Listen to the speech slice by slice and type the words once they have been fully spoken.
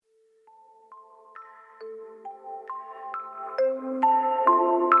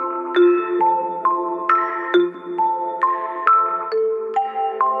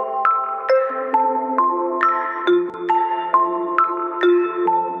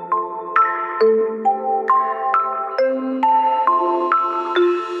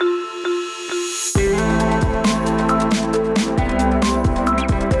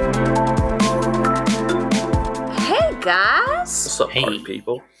up, party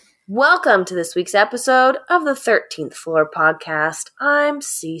people? Welcome to this week's episode of the 13th Floor Podcast. I'm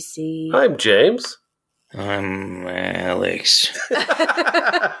Cece. I'm James. I'm Alex.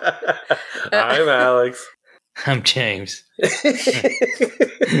 I'm Alex. I'm James.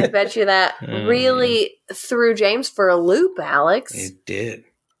 I bet you that really threw James for a loop, Alex. It did.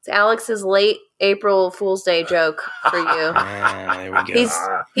 It's Alex's late April Fool's Day joke for you. There we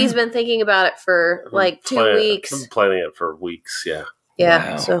go. He's been thinking about it for like 2 weeks. I've been planning it for weeks, yeah.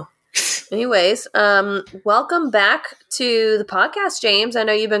 Yeah, Wow. so anyways, welcome back to the podcast, James. I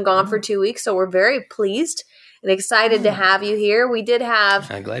know you've been gone for 2 weeks, so we're very pleased and excited to have you here. We did have...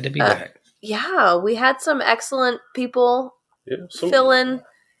 I'm glad to be back. Yeah, we had some excellent people fill in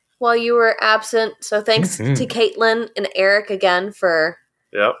while you were absent. So thanks to Caitlin and Eric again for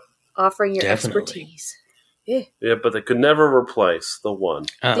offering your expertise. Yeah, but they could never replace the one.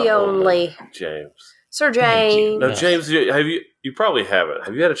 The only. James. Sir James. Now, James, you probably haven't.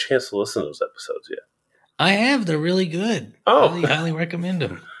 Have you had a chance to listen to those episodes yet? I have. They're really good. Oh. Highly, highly recommend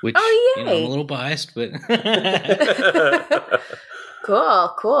them. Which, yay. I'm a little biased, but...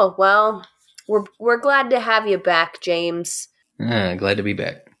 Cool. Well, we're glad to have you back, James. Glad to be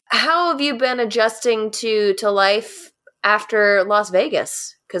back. How have you been adjusting to life after Las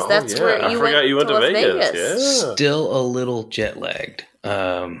Vegas? Because that's where you went to Las Vegas. Yeah. Still a little jet lagged.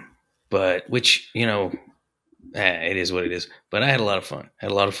 But which, it is what it is. But I had a lot of fun.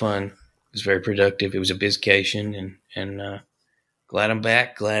 It was very productive. It was a bizcation, and glad I'm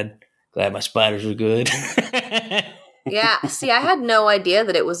back. Glad my spiders were good. Yeah. See, I had no idea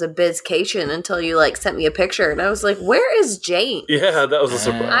that it was a bizcation until you sent me a picture, and I was like, "Where is James?" Yeah, that was a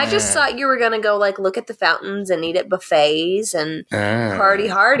surprise. I just thought you were gonna go look at the fountains and eat at buffets and party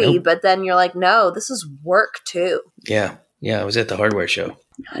hardy, nope. But then you're like, "No, this is work too." Yeah. I was at the hardware show.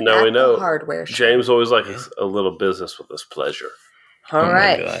 No, we know. Hardware show. James always likes a little business with his pleasure. All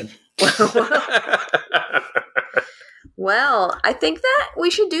right. My God. Well, I think that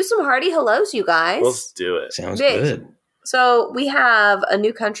we should do some hearty hellos, you guys. Let's do it. Sounds Big. good. So we have a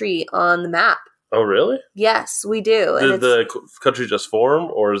new country on the map. Oh, really? Yes, we do. And Did the country just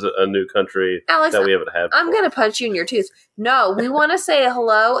form, or is it a new country Alex, that we haven't had before? I'm going to punch you in your tooth. No, we want to say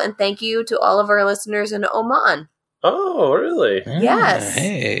hello and thank you to all of our listeners in Oman. Oh, really? Yes.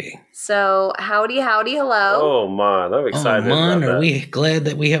 Hey. So, howdy, hello. Oh, man. I'm excited Oman, about that. are we glad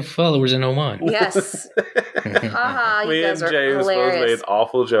that we have followers in Oman? Yes. Haha, Me you and guys are James both hilarious. made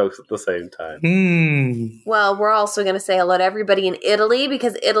awful jokes at the same time. Well, we're also going to say hello to everybody in Italy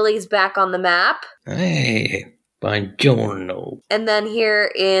because Italy's back on the map. Hey. Buongiorno. And then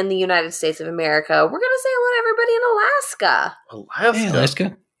here in the United States of America, we're going to say hello to everybody in Alaska. Hey,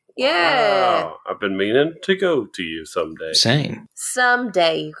 Alaska. Yeah. Wow. I've been meaning to go to you someday. Same.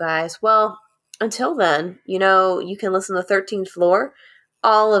 Someday, you guys. Well, until then, you can listen to 13th Floor,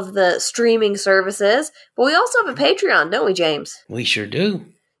 all of the streaming services, but we also have a Patreon, don't we, James? We sure do.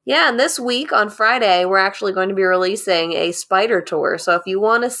 Yeah, and this week on Friday, we're actually going to be releasing a spider tour. So if you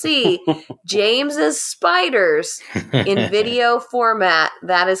want to see James's spiders in video format,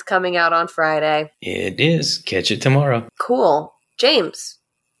 that is coming out on Friday. It is. Catch it tomorrow. Cool. James,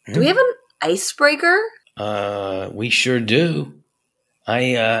 do we have an icebreaker? We sure do.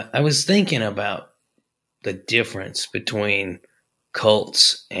 I was thinking about the difference between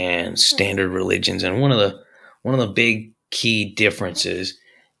cults and standard religions, and one of the big key differences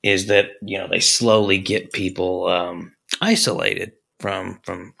is that they slowly get people isolated from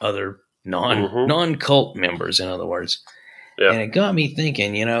other non-cult members, in other words. Yeah. And it got me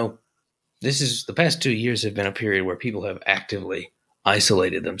thinking. The past 2 years have been a period where people have actively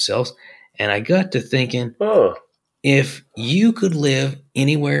isolated themselves, and I got to thinking, if you could live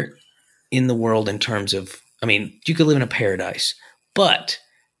anywhere in the world in terms of, you could live in a paradise, but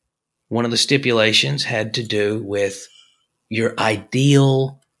one of the stipulations had to do with your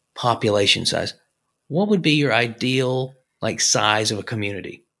ideal population size. What would be your ideal size of a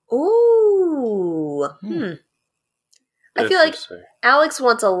community? Ooh. I feel like Alex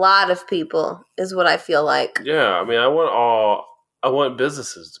wants a lot of people, is what I feel like. Yeah, I want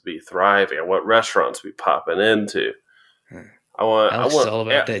businesses to be thriving. I want restaurants to be popping into. Alex is all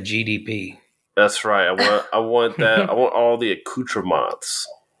about that GDP. That's right. I want that. I want all the accoutrements,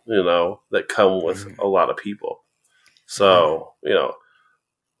 that come with a lot of people. So,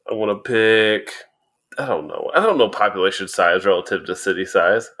 I want to pick, I don't know population size relative to city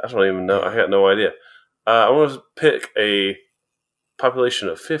size. I don't even know. I got no idea. I want to pick a population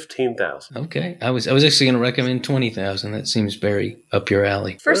of 15,000. Okay. I was actually going to recommend 20,000. That seems very up your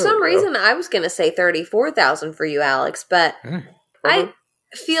alley. For some reason, I was going to say 34,000 for you, Alex, but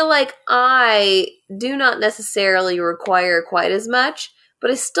feel like I do not necessarily require quite as much,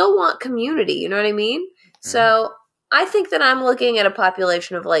 but I still want community. You know what I mean? So I think that I'm looking at a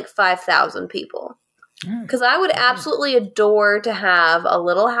population of like 5,000 people. Because I would absolutely adore to have a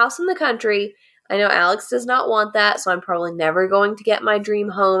little house in the country. I know Alex does not want that, so I'm probably never going to get my dream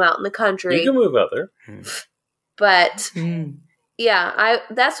home out in the country. You can move out there. But yeah,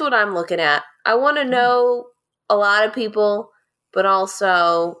 that's what I'm looking at. I want to know a lot of people, but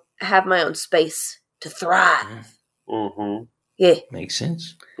also have my own space to thrive. Mm-hmm. Yeah. Makes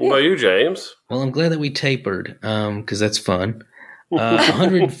sense. What about you, James? Well, I'm glad that we tapered, because that's fun.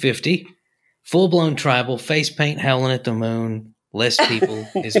 150. Full-blown tribal, face paint, howling at the moon, less people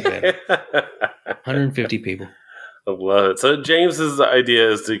is better. 150 people. I love it. So James's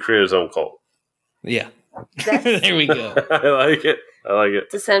idea is to create his own cult. Yeah. There we go. I like it.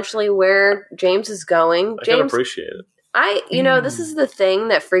 It's essentially where James is going. I James, can appreciate it. This is the thing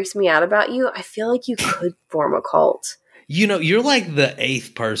that freaks me out about you. I feel like you could form a cult. You're like the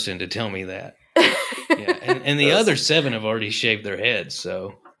 8th person to tell me that. Yeah, and the other 7 have already shaved their heads,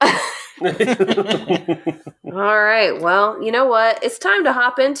 so... All right. Well, you know what? It's time to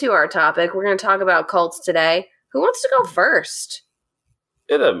hop into our topic. We're going to talk about cults today. Who wants to go first?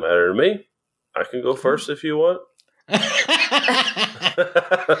 It doesn't matter to me. I can go first if you want.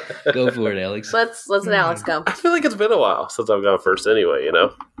 Go for it, Alex. Let's let Alex go. I feel like it's been a while since I've gone first anywye, you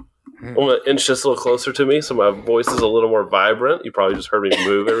know? I'm going to inch this a little closer to me so my voice is a little more vibrant. You probably just heard me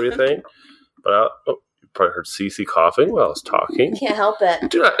move everything. But you probably heard Cece coughing while I was talking. Can't help it.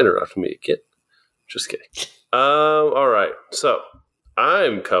 Do not interrupt me, kid. Just kidding. All right. So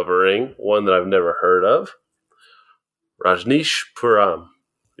I'm covering one that I've never heard of. Rajneeshpuram.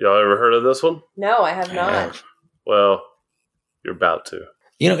 Y'all ever heard of this one? No, I have not. Well, you're about to.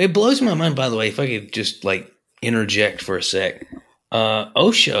 It blows my mind, by the way, if I could just, interject for a sec.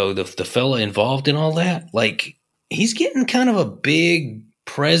 Osho, the fella involved in all that, he's getting kind of a big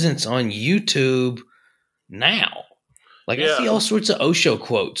presence on YouTube now. I see all sorts of Osho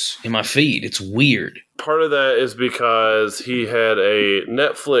quotes in my feed. It's weird. Part of that is because he had a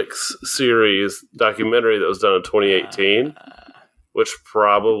Netflix series documentary that was done in 2018, which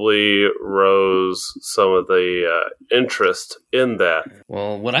probably rose some of the interest in that.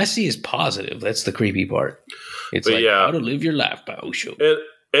 Well, what I see is positive. That's the creepy part. It's how to live your life by Osho.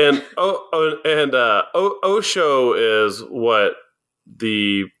 And Osho is what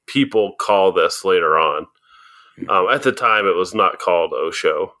the people call this later on. At the time, it was not called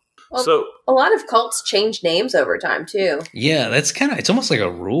Osho. Well, so a lot of cults change names over time, too. Yeah, that's it's almost like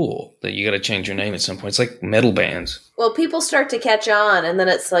a rule that you got to change your name at some point. It's like metal bands. Well, people start to catch on, and then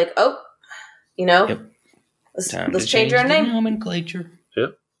it's like, let's change our name. Nomenclature.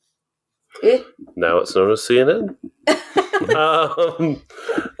 Yep. Yeah. Now it's known as CNN.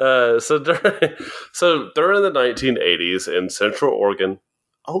 So during the 1980s in Central Oregon,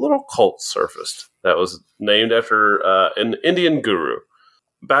 a little cult surfaced that was named after an Indian guru,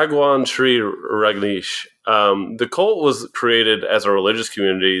 Bhagwan Sri Rajneesh. The cult was created as a religious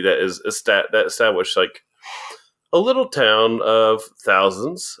community that established a little town of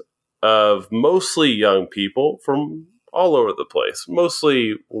thousands of mostly young people from all over the place,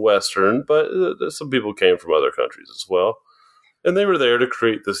 mostly Western, but some people came from other countries as well. And they were there to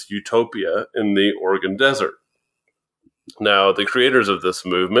create this utopia in the Oregon desert. Now, the creators of this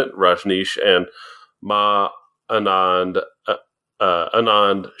movement, Rajneesh and Anand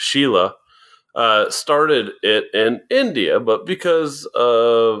Sheela, started it in India, but because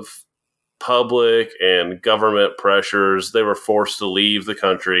of public and government pressures, they were forced to leave the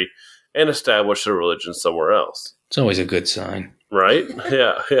country and establish their religion somewhere else. It's always a good sign. Right?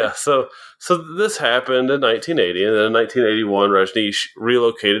 Yeah. So this happened in 1980, and then in 1981, Rajneesh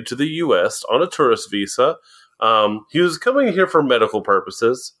relocated to the U.S. on a tourist visa. He was coming here for medical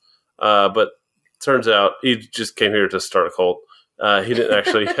purposes, but turns out he just came here to start a cult. He didn't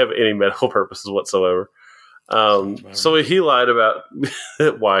actually have any medical purposes whatsoever. So he lied about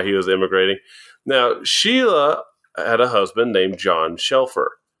why he was immigrating. Now, Sheila had a husband named John Shelfer.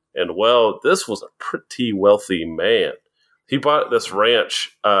 And, this was a pretty wealthy man. He bought this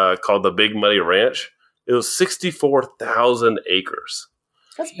ranch called the Big Muddy Ranch. It was 64,000 acres.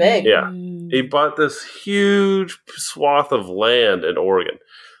 That's big. Yeah. He bought this huge swath of land in Oregon.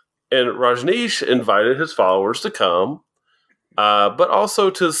 And Rajneesh invited his followers to come, but also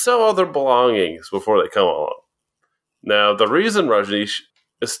to sell all their belongings before they come along. Now, the reason Rajneesh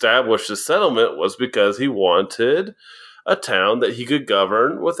established a settlement was because he wanted a town that he could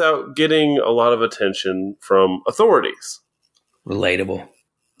govern without getting a lot of attention from authorities. Relatable.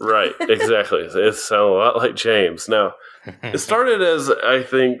 Right, exactly. It sounds a lot like James. Now, it started as, I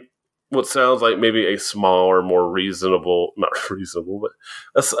think, what sounds like maybe a smaller, more reasonable, not reasonable, but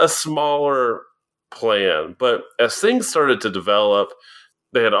a smaller plan. But as things started to develop,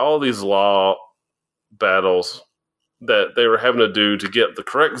 they had all these law battles that they were having to do to get the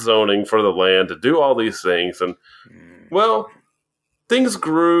correct zoning for the land, to do all these things. And, well, things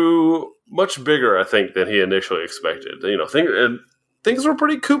grew much bigger, I think, than he initially expected. Things were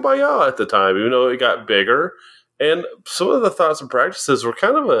pretty kumbaya at the time, even though it got bigger. And some of the thoughts and practices were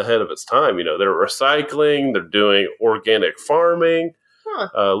kind of ahead of its time. They're recycling, they're doing organic farming,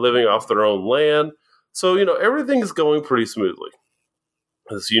 living off their own land. So, everything's going pretty smoothly.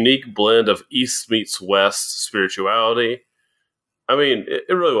 This unique blend of East meets West spirituality. I mean, it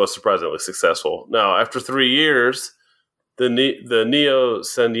really was surprisingly successful. Now, after 3 years, the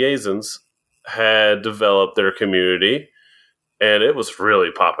Neo-Sannyasins had developed their community, and it was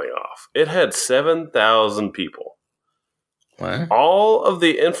really popping off. It had 7,000 people. What? All of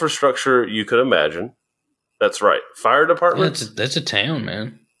the infrastructure you could imagine. That's right. Fire departments. That's a town,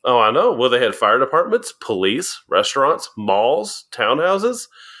 man. Oh, I know. Well, they had fire departments, police, restaurants, malls, townhouses,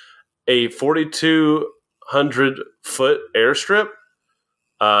 a 4,200-foot airstrip,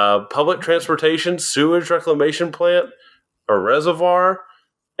 public transportation, sewage reclamation plant, a reservoir,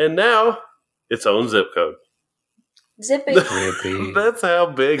 and now its own zip code. Zippy. That's how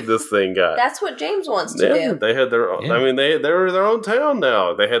big this thing got. That's what James wants to do. They had their own. Yeah. I mean, they were their own town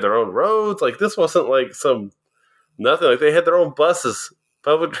now. They had their own roads. Like, this wasn't like nothing. Like, they had their own buses.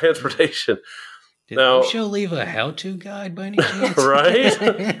 Public transportation. Did Osho leave a how-to guide by any chance?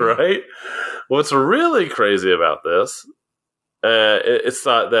 Right. What's really crazy about this, it's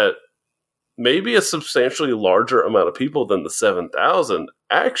thought that maybe a substantially larger amount of people than the 7,000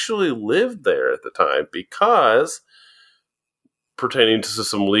 actually lived there at the time, because pertaining to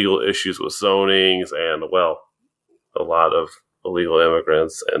some legal issues with zonings and, well, a lot of illegal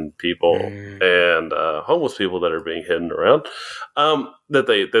immigrants and people and homeless people that are being hidden around,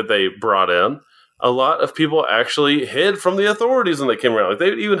 that they brought in. A lot of people actually hid from the authorities when they came around. Like, they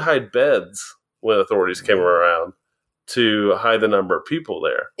would even hide beds when authorities came around to hide the number of people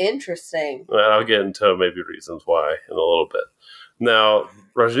there. Interesting. And I'll get into maybe reasons why in a little bit. Now,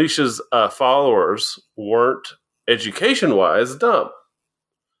 Rajneesh's followers weren't education-wise dumb.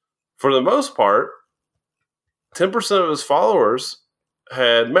 For the most part, 10% of his followers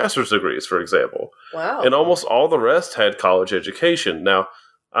had master's degrees, for example. Wow. And almost all the rest had college education. Now,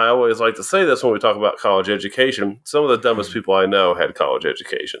 I always like to say this when we talk about college education. Some of the dumbest people I know had college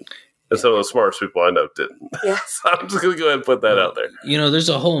education. And some of the smartest people I know didn't. Yeah. So I'm just going to go ahead and put that out there. There's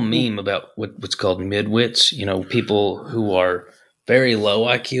a whole meme about what's called midwits. People who are very low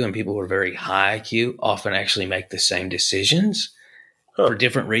IQ and people who are very high IQ often actually make the same decisions for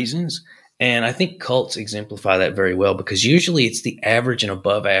different reasons. And I think cults exemplify that very well, because usually it's the average and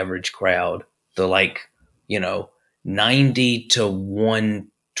above average crowd, the 90 to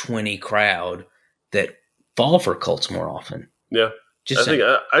 120 crowd, that fall for cults more often. Yeah. I do think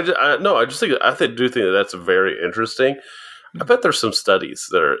that that's very interesting. I bet there's some studies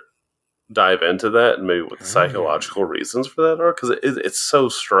that dive into that, and maybe what the psychological reasons for that are, because it's so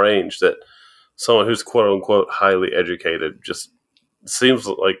strange that someone who's quote unquote highly educated just seems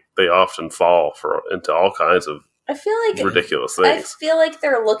like they often fall into all kinds of ridiculous things. I feel like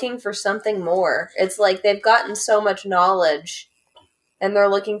they're looking for something more. It's like they've gotten so much knowledge, and they're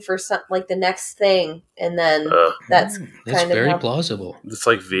looking for the next thing, and then that's very plausible. It's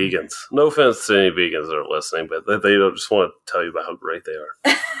like vegans. No offense to any vegans that are listening, but they don't just want to tell you about how great they are,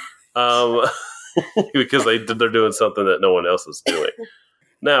 because they're doing something that no one else is doing.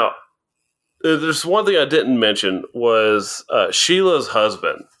 Now, there's one thing I didn't mention was Sheila's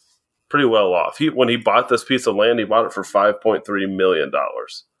husband, pretty well off. When he bought this piece of land, he bought it for $5.3 million.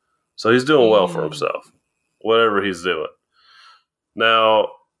 So he's doing well for himself, whatever he's doing. Now,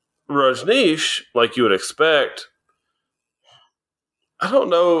 Rajneesh, like you would expect, I don't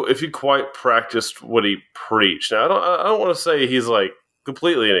know if he quite practiced what he preached. Now, I don't want to say he's like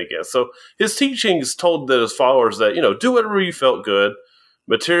completely in against. So his teachings told his followers that, do whatever you felt good.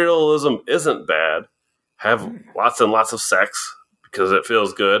 Materialism isn't bad. Have lots and lots of sex because it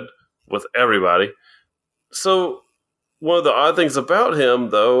feels good with everybody. So one of the odd things about him,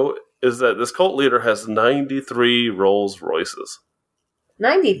 though, is that this cult leader has 93 Rolls Royces.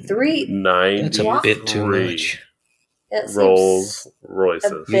 93? 93. That's a bit too much. Rolls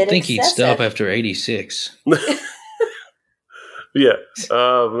Royces. You'd think he'd stop after 86. Yeah.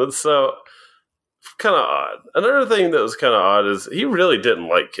 So, kind of odd. Another thing that was kind of odd is he really didn't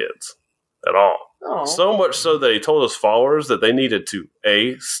like kids at all. Oh. So much so that he told his followers that they needed to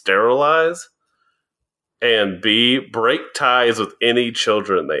A, sterilize, and B, break ties with any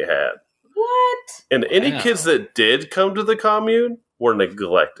children they had. What? And any kids that did come to the commune were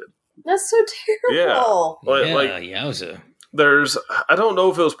neglected. That's so terrible. Yeah. Yowza. There's, I don't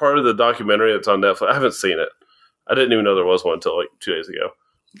know if it was part of the documentary that's on Netflix. I haven't seen it. I didn't even know there was one until like 2 days ago.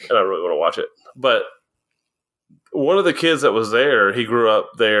 And I really want to watch it. But one of the kids that was there, he grew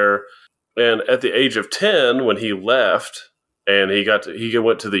up there. And at the age of 10, when he left and he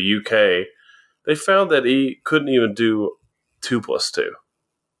went to the UK, they found that he couldn't even do 2 + 2.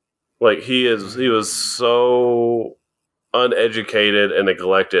 Like he was so uneducated and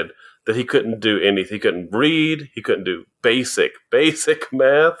neglected that he couldn't do anything. He couldn't read. He couldn't do basic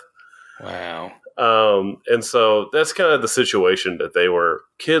math. Wow. And so that's kind of the situation that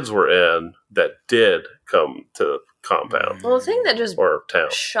kids were in that did come to the compound. Well, the thing that just or town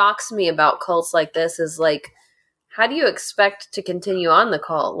shocks me about cults like this is like, how do you expect to continue on the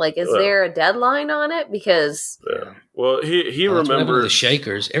cult? Like, is there a deadline on it? Because well, he remembers the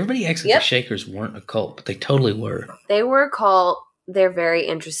Shakers. Everybody acts like the Shakers weren't a cult, but they totally were. They were a cult. They're very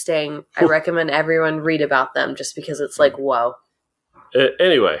interesting. I recommend everyone read about them just because it's like, whoa.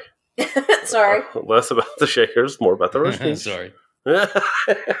 Anyway. Sorry. Less about the Shakers, more about the Rajneesh. Sorry.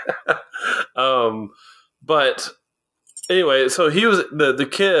 But anyway, so he was the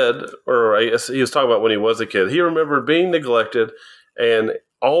kid, or I guess he was talking about when he was a kid. He remembered being neglected and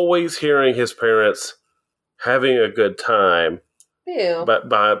always hearing his parents having a good time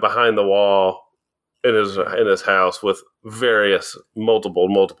behind the wall in his house with various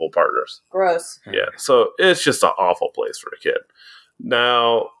multiple partners. Gross. Yeah, so it's just an awful place for a kid.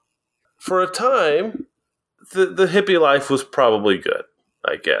 Now, for a time, the hippie life was probably good,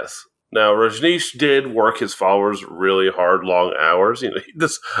 I guess. Now, Rajneesh did work his followers really hard, long hours. You know,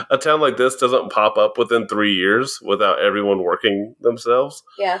 a town like this doesn't pop up within 3 years without everyone working themselves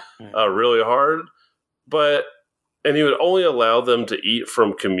really hard. And he would only allow them to eat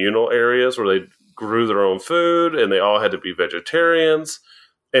from communal areas where they grew their own food, and they all had to be vegetarians.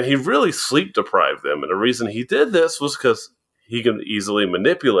 And he really sleep deprived them. And the reason he did this was because he could easily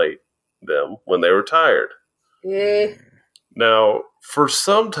manipulate them when they were tired. Yeah. Now, for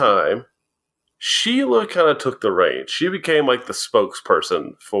some time, Sheila kind of took the reins. She became like the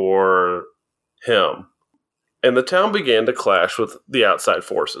spokesperson for him. And the town began to clash with the outside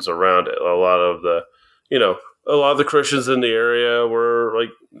forces around it. A lot of the Christians in the area were like,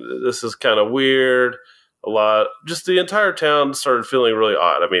 this is kind of weird. Just the entire town started feeling really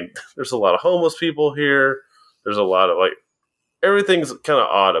odd. I mean, there's a lot of homeless people here. There's a lot of everything's kind of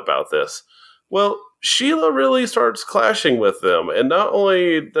odd about this. Well, Sheila really starts clashing with them. And not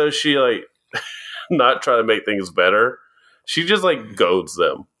only does she not try to make things better, she just goads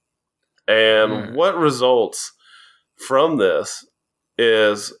them. And what results from this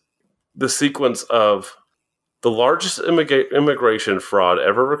is the sequence of the largest immigration fraud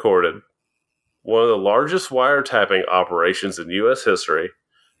ever recorded, one of the largest wiretapping operations in U.S. history,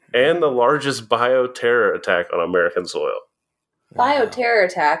 and the largest bioterror attack on American soil. Bioterror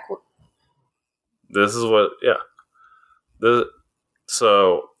attack? This is what,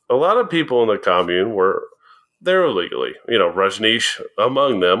 so a lot of people in the commune they're illegally. Rajneesh,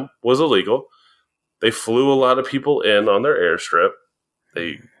 among them, was illegal. They flew a lot of people in on their airstrip.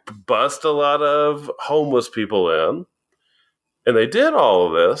 They bust a lot of homeless people in. And they did all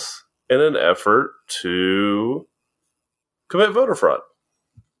of this in an effort to commit voter fraud.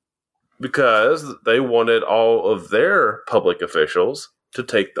 Because they wanted all of their public officials to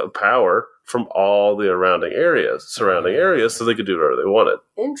take the power from all the surrounding areas, so they could do whatever they wanted.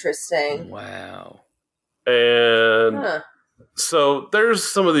 Interesting. Wow. And so there's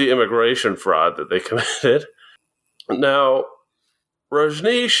some of the immigration fraud that they committed. Now,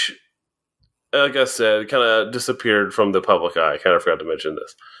 Rajneesh, like I said, kind of disappeared from the public eye. I kind of forgot to mention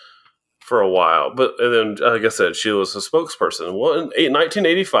this for a while. And then, like I said, she was a spokesperson. Well, in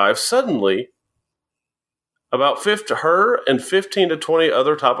 1985, suddenly, about her and 15 to 20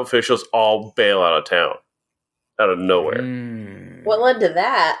 other top officials all bail out of town, out of nowhere. What led to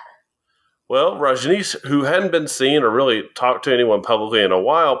that? Well, Rajneesh, who hadn't been seen or really talked to anyone publicly in a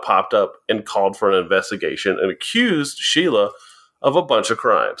while, popped up and called for an investigation and accused Sheila of a bunch of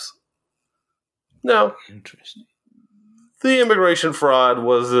crimes. Now, interesting. The immigration fraud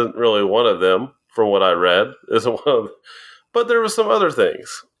wasn't really one of them, from what I read. But there were some other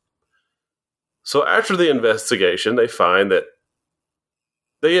things. So after the investigation, they find that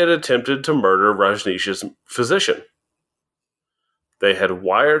they had attempted to murder Rajneesh's physician. They had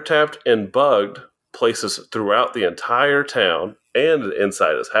wiretapped and bugged places throughout the entire town and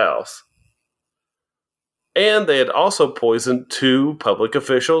inside his house. And they had also poisoned 2 public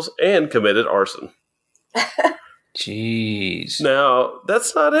officials and committed arson. Jeez. Now,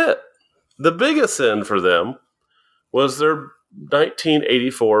 that's not it. The biggest sin for them was their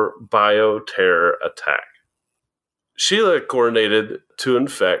 1984 bioterror attack. Sheila coordinated to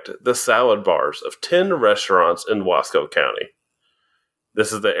infect the salad bars of 10 restaurants in Wasco County.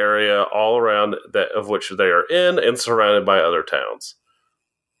 This is the area all around that of which they are in and surrounded by other towns.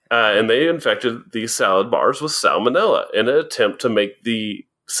 And they infected these salad bars with salmonella in an attempt to make the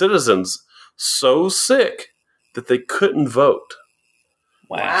citizens so sick that they couldn't vote.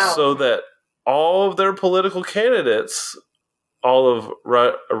 Wow. So that all of their political candidates, all of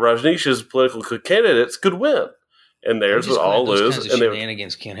Rajneesh's political candidates could win. And theirs would all lose. Those kinds of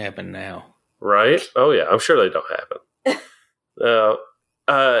shenanigans can't happen now. Right? Oh, yeah. I'm sure they don't happen.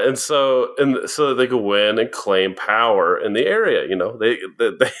 And so they could win and claim power in the area. You know, they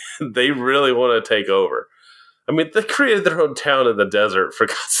really want to take over. I mean, they created their own town in the desert, for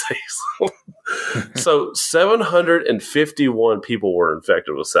God's sakes. So 751 people were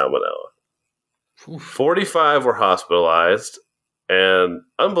infected with salmonella. 45 were hospitalized, and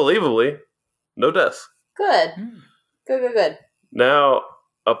unbelievably, no deaths. Good. Good. Now,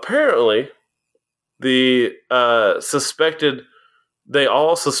 apparently, they all suspected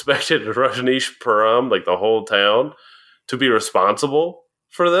Rajneesh Puram, like the whole town, to be responsible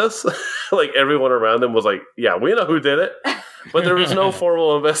for this. Like, everyone around them was like, yeah, we know who did it. But there was no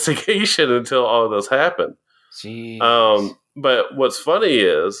formal investigation until all of this happened. Jeez. But what's funny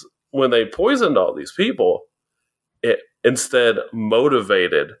is, when they poisoned all these people, it instead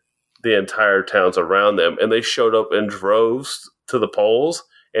motivated the entire towns around them, and they showed up in droves to the polls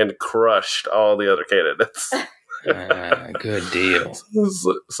and crushed all the other candidates. Good deal.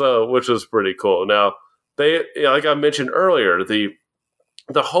 So, which was pretty cool. Now, they, like I mentioned earlier, the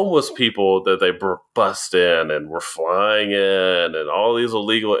homeless people that they bust in and were flying in, and all these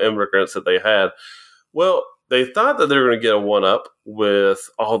illegal immigrants that they had, well, they thought that they were going to get a one-up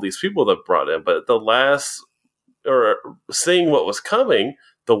with all these people that brought in, but seeing what was coming,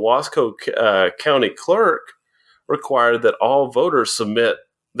 the Wasco County clerk required that all voters submit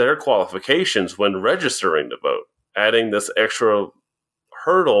their qualifications when registering to vote. Adding this extra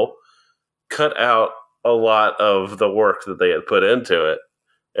hurdle cut out a lot of the work that they had put into it.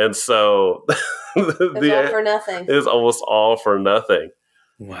 And so it's all for nothing. It was almost all for nothing.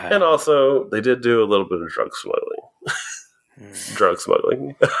 Wow. And also, they did do a little bit of drug smuggling.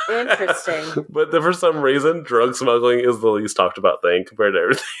 Interesting. But for some reason, drug smuggling is the least talked about thing compared to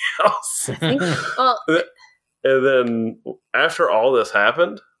everything else. And then, after all this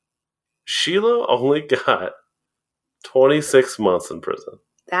happened, Sheila only got 26 months in prison.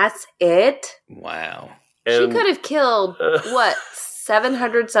 That's it? Wow. And she could have killed,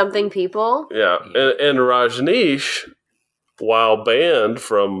 700-something people? Yeah. And Rajneesh, while banned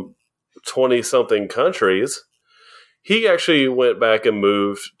from 20-something countries, he actually went back and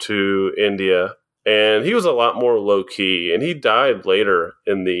moved to India, and he was a lot more low-key, and he died later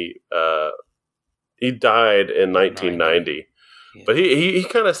in he died in 1990. Yeah. But he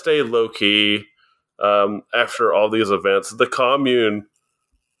kind of stayed low-key after all these events. The commune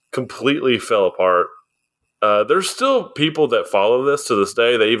completely fell apart. There's still people that follow this to this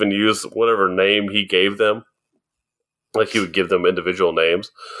day. They even use whatever name he gave them. Like, he would give them individual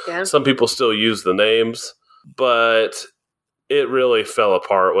names. Yeah. Some people still use the names, but it really fell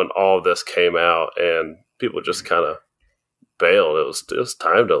apart when all of this came out, and people just kind of bailed. It was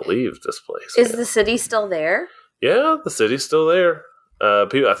time to leave this place. Is the city still there? Yeah, the city's still there. I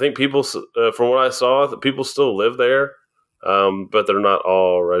think people, from what I saw, people still live there, but they're not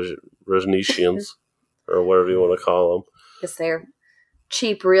all Rajneeshians or whatever you want to call them. Because they're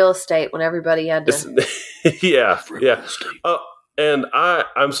cheap real estate when everybody had to. Yeah. And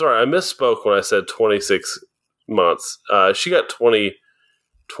I'm sorry, I misspoke when I said 26 months. She got 20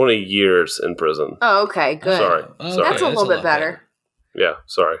 years in prison. Oh, okay, good. Sorry. That's a little bit better. Yeah,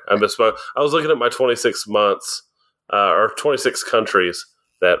 sorry. I misspoke. I was looking at my 26 months, or 26 countries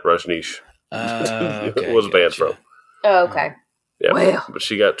that Rajneesh was banned from. Oh, okay. Yeah, wow. But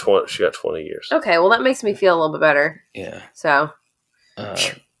she got 20 years. Okay, well, that makes me feel a little bit better. Yeah. So,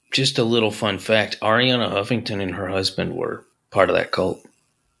 just a little fun fact: Ariana Huffington and her husband were part of that cult.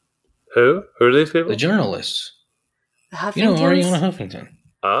 Who? Who are these people? The journalists. The Huffingtons? You know Ariana Huffington.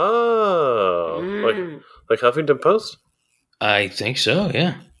 Oh, like Huffington Post? I think so.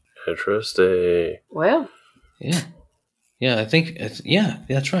 Yeah. Interesting. Well. Yeah. I think. Yeah,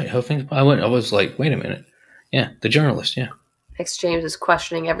 that's right. Huffington. I was like, wait a minute. Yeah, the journalist. Yeah. Next, James is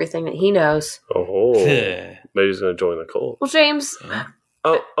questioning everything that he knows. Oh, maybe he's going to join the cult. Well, James.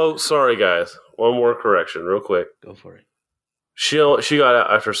 Oh, sorry, guys. one more correction, real quick. Go for it. She got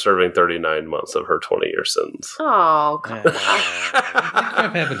out after serving 39 months of her 20-year sentence. Oh, God. That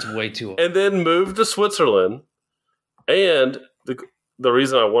crap happens way too often. And then moved to Switzerland. And the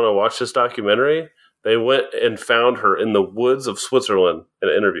reason I want to watch this documentary, they went and found her in the woods of Switzerland and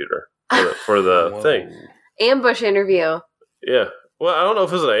interviewed her for the thing. Ambush interview. Yeah. Well, I don't know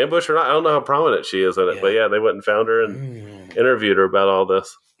if it was an ambush or not. I don't know how prominent she is in it. But yeah, they went and found her and interviewed her about all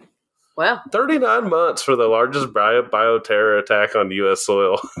this. Well, 39 months for the largest bioterror attack on U.S.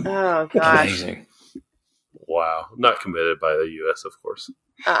 soil. Oh, gosh. Amazing. Wow. Not committed by the U.S., of course.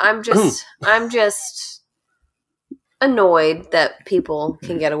 I'm just annoyed that people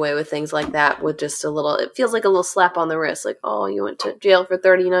can get away with things like that with just a little, it feels like a little slap on the wrist. Like, oh, you went to jail for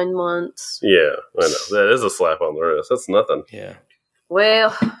 39 months. Yeah, I know. That is a slap on the wrist. That's nothing. Yeah.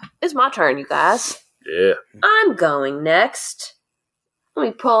 Well, it's my turn, you guys. Yeah. I'm going next. Let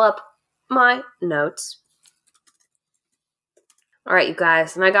me pull up my notes. All right, you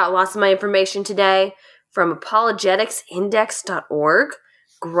guys, and I got lots of my information today from apologeticsindex.org,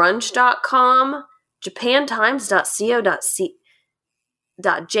 grunge.com,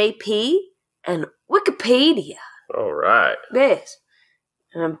 japantimes.co.jp, and Wikipedia. All right. Yes.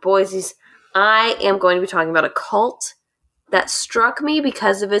 And boys, I am going to be talking about a cult that struck me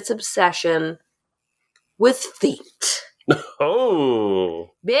because of its obsession with feet.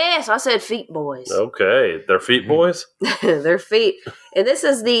 Oh. Yes, I said feet, boys. Okay. They're feet boys? Their feet. And this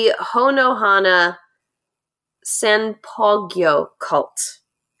is the Honohana Senpogyo cult,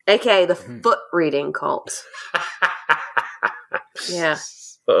 aka the foot reading cult. Yeah.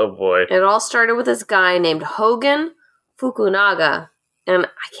 Oh, boy. It all started with this guy named Hogan Fukunaga. And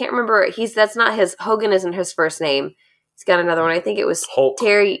I can't remember, Hogan isn't his first name. He's got another one. I think it was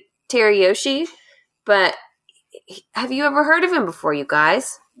Teriyoshi. But have you ever heard of him before, you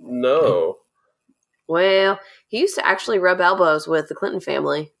guys? No. Well, he used to actually rub elbows with the Clinton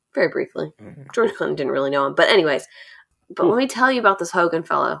family, very briefly. George Clinton didn't really know him. But anyways, let me tell you about this Hogan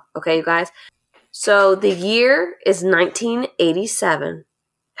fellow, okay, you guys? So the year is 1987.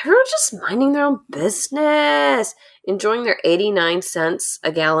 Everyone's just minding their own business, enjoying their 89 cents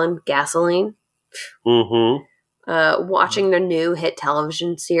a gallon gasoline. Mm-hmm. Watching their new hit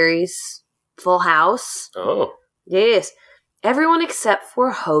television series, Full House. Oh. Yes. Everyone except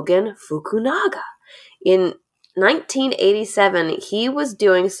for Hogan Fukunaga. In 1987, he was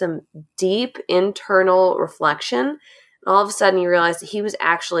doing some deep internal reflection. And all of a sudden, he realized that he was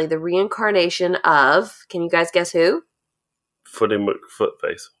actually the reincarnation of, can you guys guess who?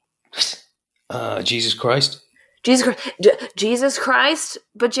 Footface. Jesus Christ. Jesus Christ.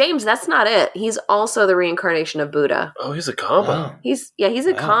 But James, that's not it. He's also the reincarnation of Buddha. Oh, he's a combo. Oh. He's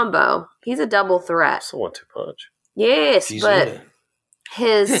a combo. He's a double threat. That's a 1-2 punch. Yes, Jesus. but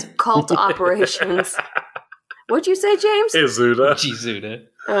his cult operations. What'd you say, James? Izuda. Jizuda.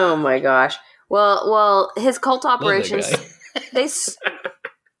 Oh my gosh. Well, his cult operations they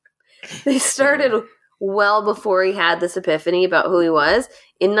started well before he had this epiphany about who he was.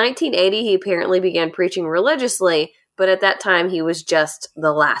 In 1980, he apparently began preaching religiously, but at that time he was just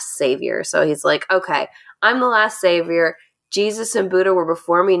the last savior. So he's like, okay, I'm the last savior. Jesus and Buddha were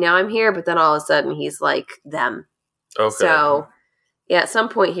before me. Now I'm here. But then all of a sudden he's like them. Okay. So yeah, at some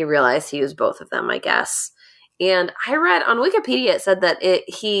point he realized he was both of them, I guess. And I read on Wikipedia, it said that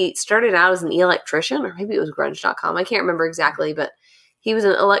he started out as an electrician, or maybe it was grunge.com. I can't remember exactly, but he was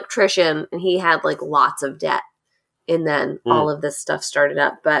an electrician and he had like lots of debt. And then all of this stuff started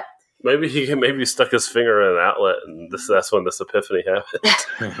up. But maybe he stuck his finger in an outlet and that's when this epiphany happened.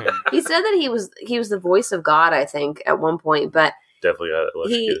 he said that he was the voice of God, I think, at one point, but definitely got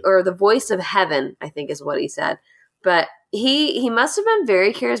it. Or the voice of heaven, I think is what he said. But he must have been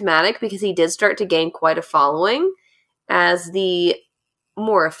very charismatic because he did start to gain quite a following, as the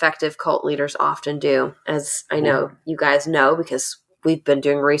more effective cult leaders often do, as I know you guys know because we've been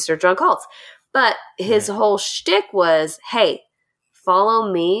doing research on cults. But his whole shtick was, hey,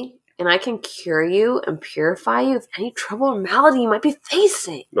 follow me and I can cure you and purify you of any trouble or malady you might be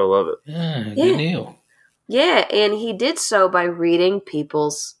facing. I love it. Good deal. Yeah, and he did so by reading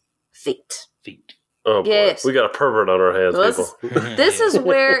people's feet. Oh, boy. Yes. We got a pervert on our hands, people. This is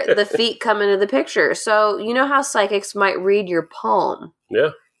where the feet come into the picture. So, you know how psychics might read your palm? Yeah.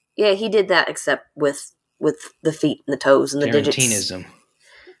 Yeah, he did that except with the feet and the toes and the digits. Tarantinism.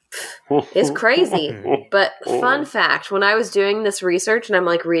 It's crazy. But fun fact, when I was doing this research and I'm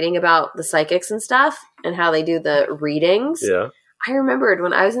like reading about the psychics and stuff and how they do the readings, yeah. I remembered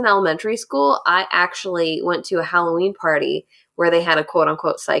when I was in elementary school, I actually went to a Halloween party where they had a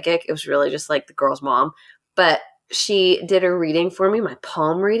quote-unquote psychic. It was really just like the girl's mom. But she did a reading for me, my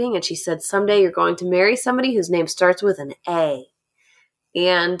palm reading, and she said, someday you're going to marry somebody whose name starts with an A.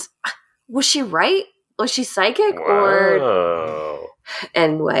 And was she right? Was she psychic? Wow. Or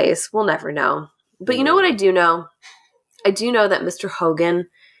anyways, we'll never know. But you know what I do know? I do know that Mr. Hogan and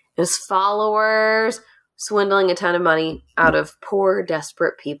his followers swindling a ton of money out of poor,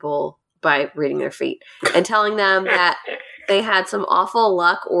 desperate people by reading their feet and telling them that they had some awful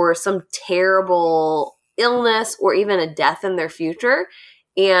luck or some terrible illness or even a death in their future.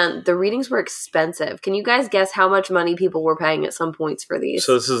 And the readings were expensive. Can you guys guess how much money people were paying at some points for these?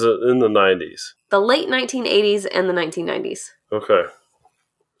 So this is in the 90s. The late 1980s and the 1990s. Okay.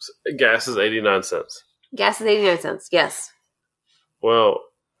 Gas is 89 cents. Gas is 89 cents, yes. Well,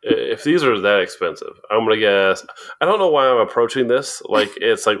 if these are that expensive, I'm going to guess. I don't know why I'm approaching this like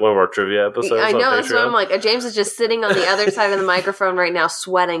it's like one of our trivia episodes. I know, on that's what I'm like. James is just sitting on the other side of the microphone right now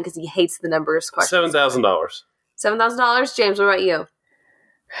sweating because he hates the numbers questions. $7,000. $7,000? James, what about you?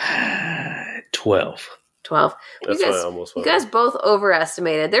 12. That's why I almost you guys both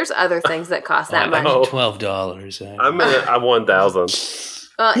overestimated. There's other things that cost that much. $12. I won 1,000.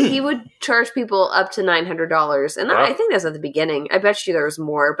 He would charge people up to $900. And I think that's at the beginning. I bet you there was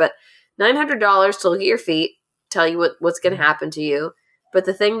more. But $900 to look at your feet, tell you what's going to happen to you. But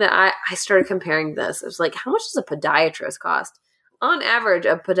the thing that I started comparing this, it was like, how much does a podiatrist cost? On average,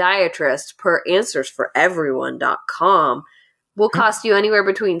 a podiatrist per AnswersForEveryone.com will cost you anywhere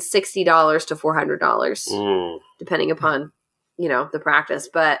between $60 to $400, depending upon, the practice.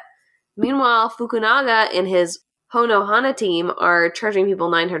 But meanwhile, Fukunaga and his Honohana team are charging people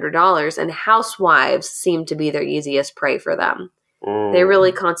 $900, and housewives seem to be their easiest prey for them. They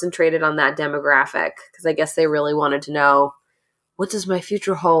really concentrated on that demographic because I guess they really wanted to know, what does my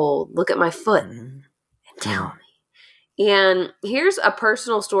future hold? Look at my foot and tell me. And here's a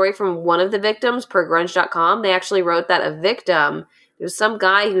personal story from one of the victims per grunge.com. They actually wrote that a victim, there's some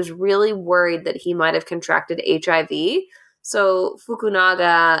guy who's really worried that he might have contracted HIV. So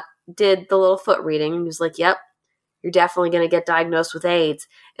Fukunaga did the little foot reading and he was like, yep, you're definitely going to get diagnosed with AIDS.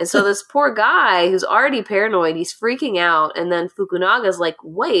 And so this poor guy who's already paranoid, he's freaking out. And then Fukunaga's like,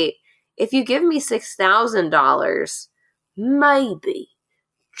 wait, if you give me $6,000, maybe,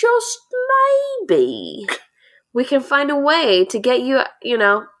 just maybe, we can find a way to get you,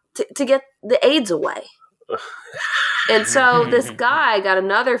 to get the AIDS away. And so this guy got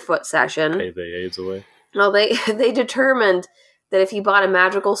another foot session. Pay the AIDS away. Well, they determined that if he bought a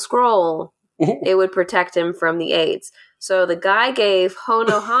magical scroll, it would protect him from the AIDS. So the guy gave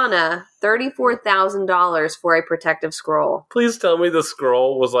Honohana $34,000 for a protective scroll. Please tell me the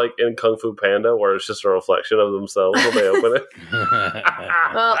scroll was like in Kung Fu Panda, where it's just a reflection of themselves when they open it.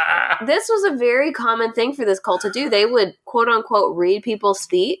 Well, this was a very common thing for this cult to do. They would, quote unquote, read people's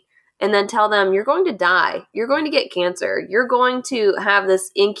feet and then tell them, you're going to die. You're going to get cancer. You're going to have this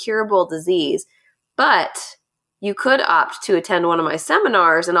incurable disease. But you could opt to attend one of my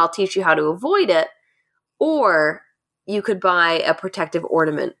seminars and I'll teach you how to avoid it. Or you could buy a protective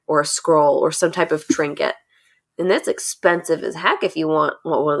ornament or a scroll or some type of trinket. And that's expensive as heck if you want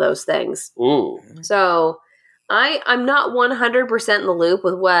one of those things. Ooh. So I'm not 100% in the loop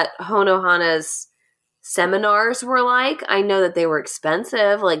with what Honohana's seminars were like. I know that they were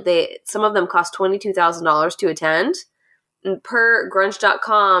expensive. Like some of them cost $22,000 to attend. And per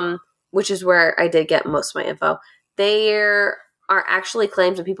grunge.com, which is where I did get most of my info, there are actually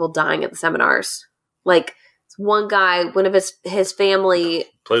claims of people dying at the seminars. Like one guy, one of his family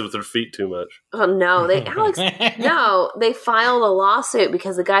played with their feet too much. Oh no, they filed a lawsuit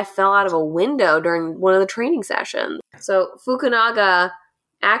because the guy fell out of a window during one of the training sessions. So Fukunaga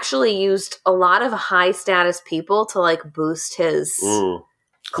actually used a lot of high status people to like boost his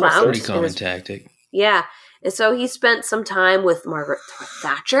clout. Pretty common tactic. Yeah. And so he spent some time with Margaret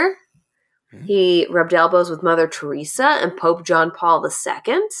Thatcher. He rubbed elbows with Mother Teresa and Pope John Paul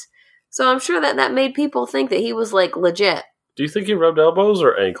II. So I'm sure that made people think that he was like legit. Do you think he rubbed elbows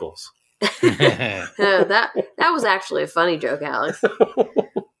or ankles? That was actually a funny joke, Alex.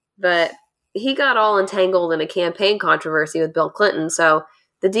 But he got all entangled in a campaign controversy with Bill Clinton. So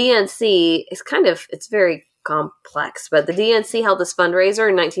the DNC is it's very complex. But the DNC held this fundraiser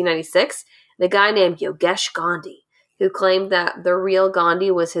in 1996. And a guy named Yogesh Gandhi, who claimed that the real Gandhi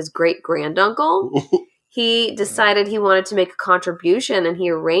was his great-granduncle, he decided he wanted to make a contribution, and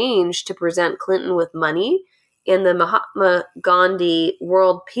he arranged to present Clinton with money in the Mahatma Gandhi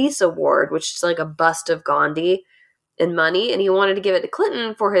World Peace Award, which is like a bust of Gandhi in money, and he wanted to give it to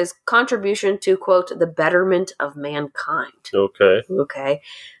Clinton for his contribution to, quote, the betterment of mankind. Okay.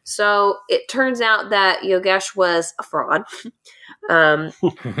 So it turns out that Yogesh was a fraud.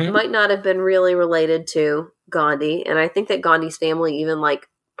 Might not have been really related to Gandhi. And I think that Gandhi's family even like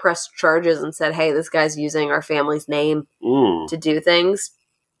pressed charges and said, hey, this guy's using our family's name to do things.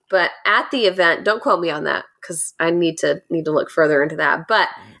 But at the event, don't quote me on that because I need to look further into that. But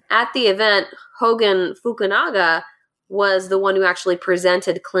at the event, Hogan Fukunaga was the one who actually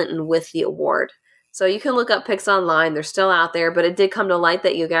presented Clinton with the award. So you can look up pics online. They're still out there. But it did come to light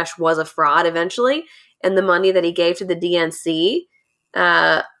that Yogesh was a fraud eventually. And the money that he gave to the DNC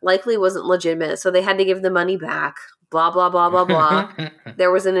likely wasn't legitimate. So they had to give the money back. Blah, blah, blah, blah, blah. There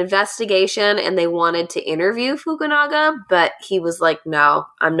was an investigation and they wanted to interview Fukunaga. But he was like, no,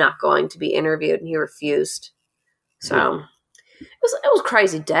 I'm not going to be interviewed. And he refused. So it was a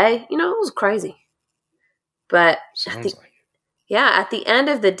crazy day. You know, it was crazy. But at the end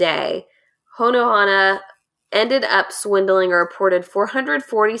of the day, Honohana ended up swindling a reported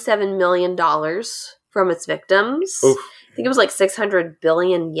 $447 million from its victims. Oof. I think it was like 600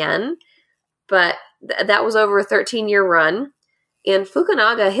 billion yen. But that was over a 13-year run. And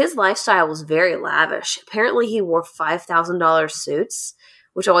Fukunaga, his lifestyle was very lavish. Apparently he wore $5,000 suits,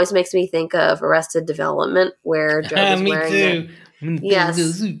 which always makes me think of Arrested Development, where Joe was wearing too.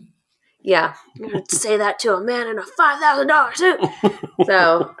 Yes. Yeah. Say that to a man in a $5,000 suit.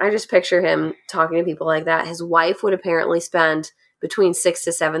 So I just picture him talking to people like that. His wife would apparently spend between $6,000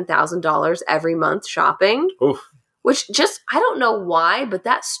 to $7,000 every month shopping. Oof. Which just, I don't know why, but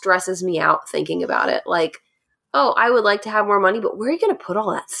that stresses me out thinking about it. Like, oh, I would like to have more money, but where are you going to put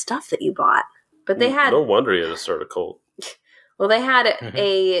all that stuff that you bought? But they had... No wonder you had to start a cult. Well, they had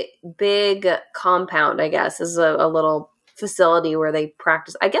a big compound, I guess, is a little facility where they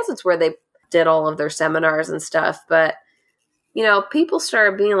practice. I guess it's where they did all of their seminars and stuff. But, you know, people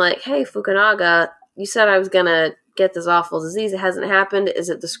started being like, hey, Fukunaga, you said I was going to get this awful disease. It hasn't happened. Is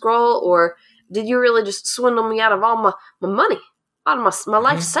it the scroll? Or did you really just swindle me out of all my money, out of my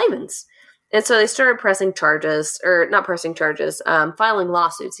life savings? And so they started filing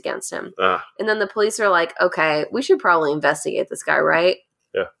lawsuits against him. And then the police are like, okay, we should probably investigate this guy, right?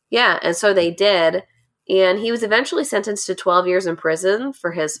 Yeah. Yeah, and so they did. And he was eventually sentenced to 12 years in prison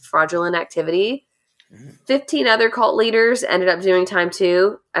for his fraudulent activity. 15 other cult leaders ended up doing time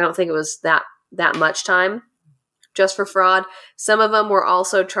too. I don't think it was that much time just for fraud. Some of them were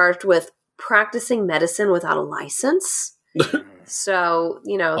also charged with practicing medicine without a license. So,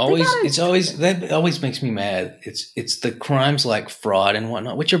 you know, that always makes me mad. It's the crimes like fraud and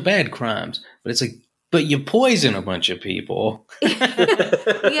whatnot, which are bad crimes, but it's like, but you poison a bunch of people.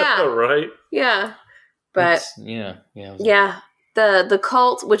 Yeah. Right. Yeah. But yeah. The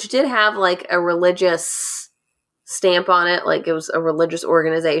cult, which did have like a religious stamp on it, like it was a religious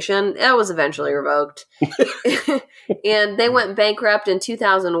organization, that was eventually revoked. And they went bankrupt in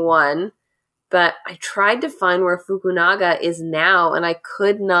 2001. But I tried to find where Fukunaga is now, and I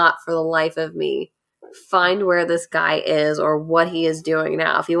could not for the life of me find where this guy is or what he is doing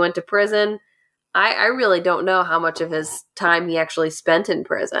now. If he went to prison, I really don't know how much of his time he actually spent in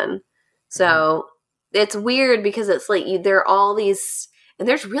prison. So it's weird because it's like there are all these, and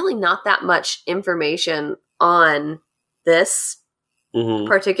there's really not that much information on this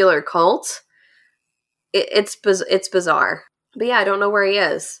particular cult. It's bizarre. But yeah, I don't know where he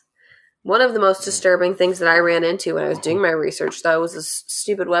is. One of the most disturbing things that I ran into when I was doing my research, though, was the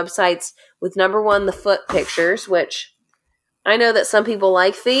stupid websites with, number one, the foot pictures, which I know that some people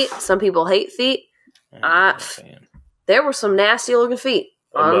like feet, some people hate feet. There were some nasty-looking feet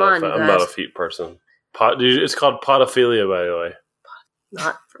online, I'm not a feet person. It's called podophilia, by the way.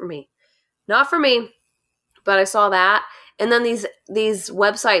 Not for me. Not for me. But I saw that. And then these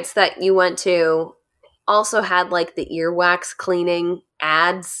websites that you went to also had, like, the earwax cleaning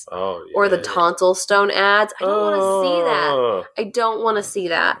ads or the tonsil stone ads. I don't want to see that. I don't want to see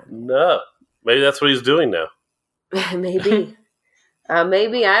that. No. Maybe that's what he's doing now. Maybe.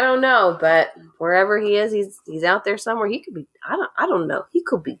 Maybe, I don't know, but wherever he is, he's out there somewhere. He could be, I don't know. He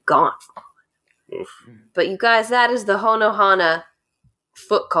could be gone. Oof. But you guys, that is the Honohana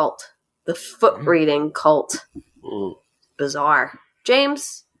foot cult. The foot reading cult. Bizarre.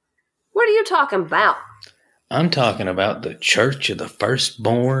 James, what are you talking about? I'm talking about the Church of the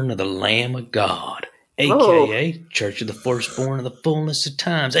Firstborn of the Lamb of God, a.k.a. Church of the Firstborn of the Fullness of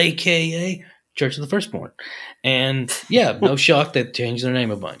Times, a.k.a. Church of the Firstborn. And, yeah, no shock that changed their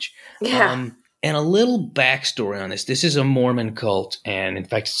name a bunch. Yeah. And a little backstory on this. This is a Mormon cult, and, in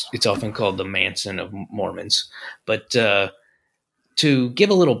fact, it's often called the Manson of Mormons. But to give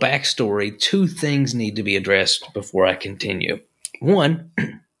a little backstory, two things need to be addressed before I continue. One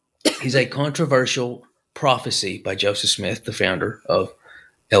is a controversial prophecy by Joseph Smith, the founder of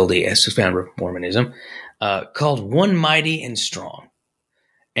LDS, the founder of Mormonism, called One Mighty and Strong.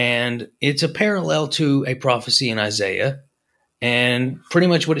 And it's a parallel to a prophecy in Isaiah. And pretty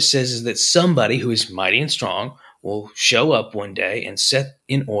much what it says is that somebody who is mighty and strong will show up one day and set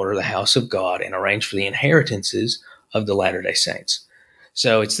in order the house of God and arrange for the inheritances of the Latter-day Saints.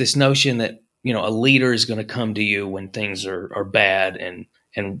 So it's this notion that, a leader is going to come to you when things are bad and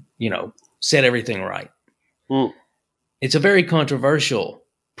set everything right. Mm. It's a very controversial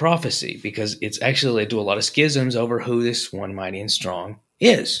prophecy because it's actually led to a lot of schisms over who this one mighty and strong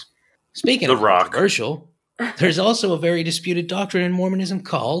is. Speaking of controversial, there's also a very disputed doctrine in Mormonism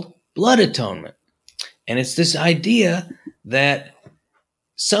called blood atonement. And it's this idea that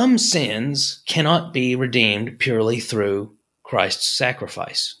some sins cannot be redeemed purely through Christ's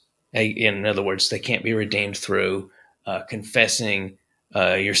sacrifice. In other words, they can't be redeemed through confessing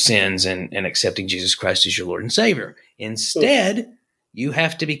your sins and accepting Jesus Christ as your Lord and Savior. Instead, you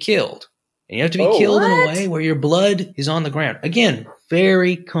have to be killed. And you have to be killed in a way where your blood is on the ground. Again,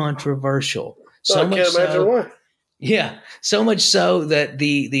 very controversial. I can't imagine why. Yeah, so much so that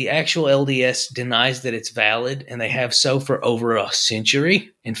the actual LDS denies that it's valid, and they have so for over a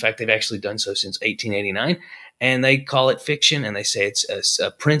century. In fact, they've actually done so since 1889, and they call it fiction, and they say it's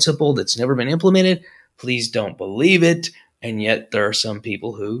a principle that's never been implemented. Please don't believe it, and yet there are some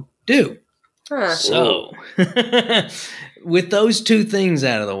people who do. Huh. So, with those two things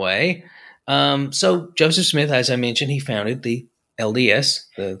out of the way, so Joseph Smith, as I mentioned, he founded the LDS,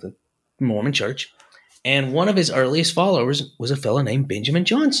 the Mormon Church. And one of his earliest followers was a fellow named Benjamin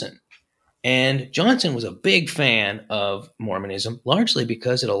Johnson. And Johnson was a big fan of Mormonism, largely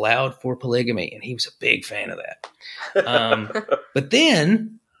because it allowed for polygamy, and he was a big fan of that. But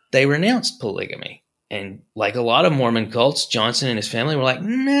then they renounced polygamy. And like a lot of Mormon cults, Johnson and his family were like,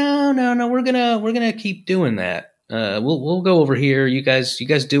 no, we're gonna keep doing that. We'll go over here. You guys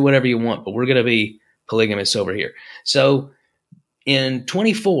do whatever you want, but we're gonna be polygamists over here. So in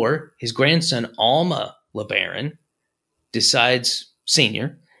 24, his grandson, Alma LeBaron,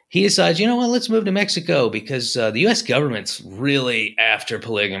 Senior, he decides, let's move to Mexico because the U.S. government's really after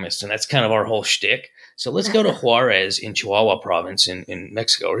polygamists, and that's kind of our whole shtick. So let's go to Juarez in Chihuahua province in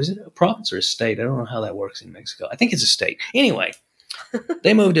Mexico. Or is it a province or a state? I don't know how that works in Mexico. I think it's a state. Anyway,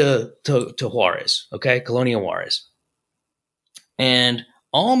 they moved to Juarez, okay, Colonia Juarez. And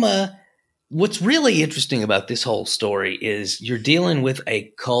Alma... What's really interesting about this whole story is you're dealing with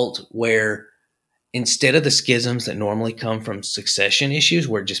a cult where instead of the schisms that normally come from succession issues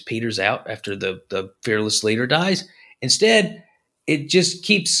where it just peters out after the fearless leader dies, instead it just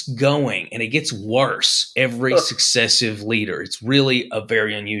keeps going and it gets worse every successive leader. It's really a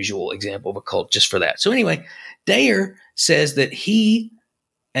very unusual example of a cult just for that. So anyway, Dayer says that he,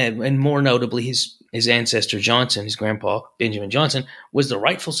 and more notably his ancestor Johnson, his grandpa Benjamin Johnson, was the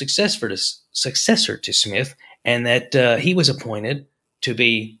rightful successor to Smith, and that he was appointed to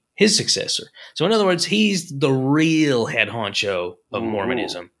be his successor. So in other words, he's the real head honcho of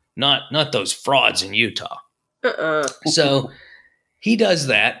Mormonism, not those frauds in Utah. So he does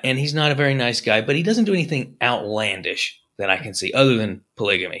that, and he's not a very nice guy, but he doesn't do anything outlandish that I can see other than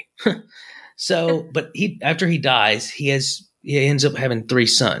polygamy. So, but after he dies, he ends up having 3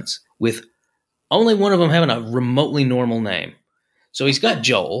 sons, with only one of them having a remotely normal name. So he's got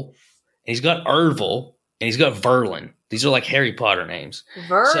Joel, and he's got Ervil, and he's got Verlin. These are like Harry Potter names.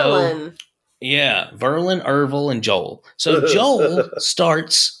 Verlin. Verlin, Ervil, and Joel. So Joel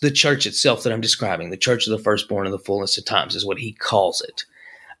starts the church itself that I'm describing. The Church of the Firstborn of the Fullness of Times is what he calls it.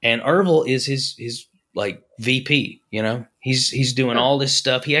 And Ervil is his like VP, He's doing all this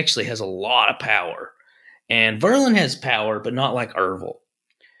stuff. He actually has a lot of power. And Verlin has power, but not like Ervil.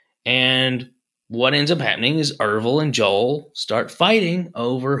 And what ends up happening is Ervil and Joel start fighting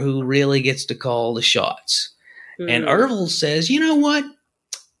over who really gets to call the shots. And Ervil says, you know what?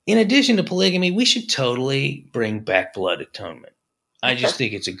 In addition to polygamy, we should totally bring back blood atonement. I just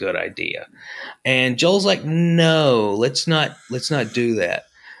think it's a good idea. And Joel's like, no, let's not do that.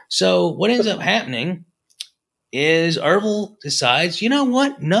 So what ends up happening is Ervil decides, you know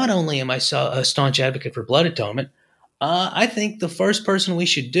what? Not only am I a staunch advocate for blood atonement, I think the first person we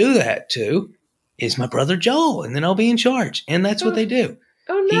should do that to is my brother Joel, and then I'll be in charge. And that's what they do.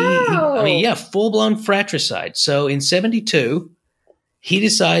 Oh, no. Full-blown fratricide. So in 72, he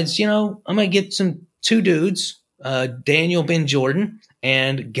decides, I'm going to get 2 dudes, Daniel Ben Jordan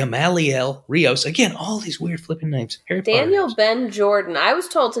and Gamaliel Rios. Again, all these weird flipping names. Harry Potter Daniel names. Ben Jordan. I was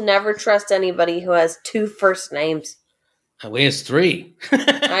told to never trust anybody who has 2 first names. He has 3.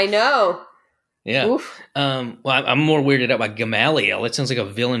 I know. Yeah. Oof. Well, I'm more weirded out by Gamaliel. It sounds like a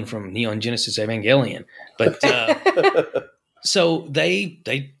villain from Neon Genesis Evangelion. But so they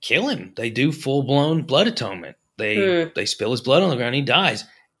kill him. They do full blown blood atonement. They spill his blood on the ground. He dies.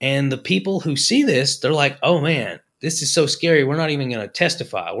 And the people who see this, they're like, oh man, this is so scary. We're not even going to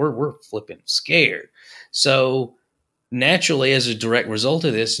testify. We're flipping scared. So naturally, as a direct result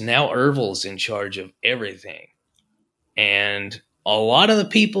of this, now Ervil's in charge of everything. And a lot of the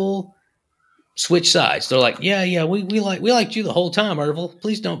people switch sides. They're like, yeah, we liked you the whole time, Ervil.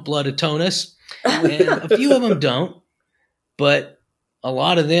 Please don't blood atone us. And a few of them don't, but a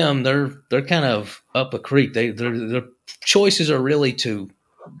lot of them, they're kind of up a creek. Their choices are really to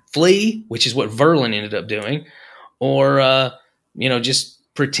flee, which is what Verlin ended up doing, or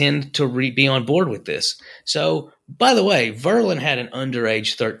just pretend to be on board with this. So, by the way, Verlin had an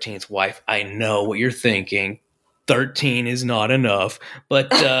underage 13th wife. I know what you're thinking. 13 is not enough,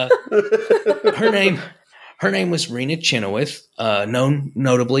 but her name was Rena Chenoweth. Known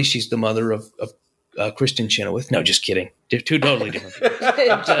notably, she's the mother of Kristen Chenoweth. No, just kidding. They're two totally different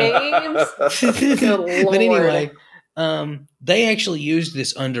people. James. But anyway, they actually used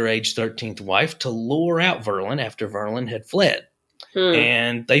this underage 13th wife to lure out Verlin after Verlin had fled.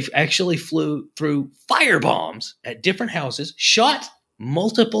 And they actually flew through firebombs at different houses, shot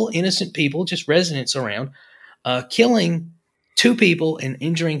multiple innocent people, just residents around, killing 2 people and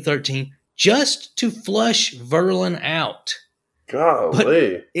injuring 13 just to flush Verlin out.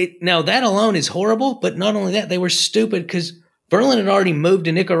 Golly. Now, that alone is horrible, but not only that, they were stupid because Verlin had already moved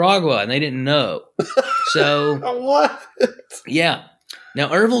to Nicaragua and they didn't know. So, what? Yeah. Now,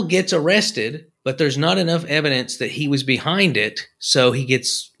 Ervil gets arrested, but there's not enough evidence that he was behind it, so he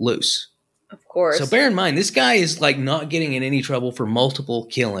gets loose. Of course. So bear in mind, this guy is like not getting in any trouble for multiple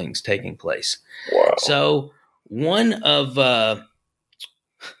killings taking place. Wow. So one of the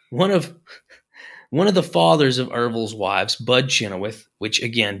fathers of Ervil's wives, Bud Chenoweth, which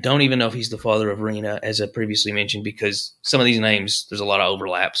again, don't even know if he's the father of Rena, as I previously mentioned, because some of these names, there's a lot of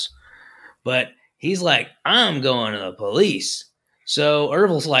overlaps. But he's like, I'm going to the police. So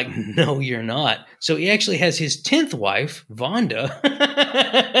Ervil's like, no, you're not. So he actually has his 10th wife, Vonda.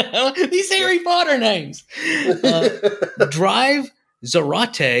 These Harry Potter names. Drive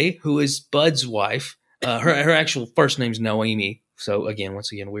Zarate, who is Bud's wife. Her actual first name's Noemi. So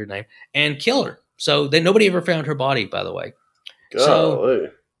once again, weird name. And kill her. So nobody ever found her body, by the way. Golly.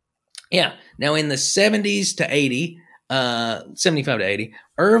 So, yeah. Now in the 70s to 80, 75 to 80,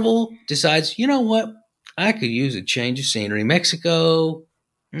 Ervil decides, you know what? I could use a change of scenery. Mexico,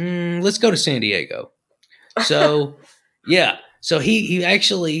 let's go to San Diego. So, yeah. So he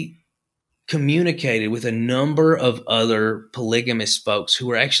actually communicated with a number of other polygamous folks who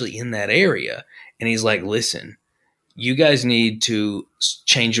were actually in that area. And he's like, listen, you guys need to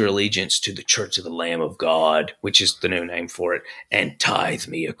change your allegiance to the Church of the Lamb of God, which is the new name for it, and tithe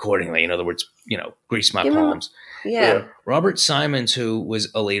me accordingly. In other words, grease my palms. Yeah. Robert Simons, who was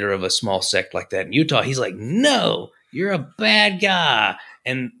a leader of a small sect like that in Utah, he's like, no, you're a bad guy.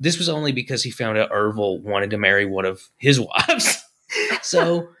 And this was only because he found out Ervil wanted to marry one of his wives.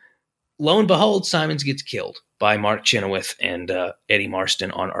 So lo and behold, Simons gets killed by Mark Chenoweth and Eddie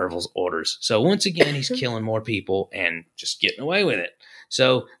Marston on Ervil's orders. So once again, he's killing more people and just getting away with it.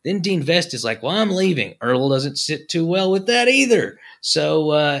 So then Dean Vest is like, well, I'm leaving. Ervil doesn't sit too well with that either.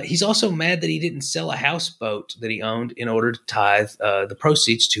 So he's also mad that he didn't sell a houseboat that he owned in order to tithe the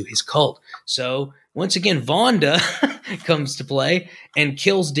proceeds to his cult. So once again, Vonda comes to play and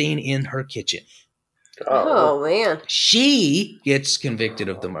kills Dean in her kitchen. Oh, man. She gets convicted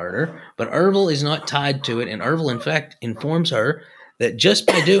of the murder, but Ervil is not tied to it. And Ervil, in fact, informs her that just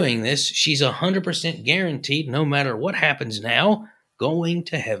by doing this, she's 100% guaranteed, no matter what happens now, going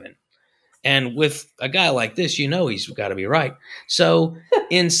to heaven. And with a guy like this, he's got to be right. So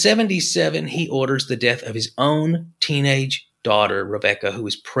in 77, he orders the death of his own teenage daughter, Rebecca, who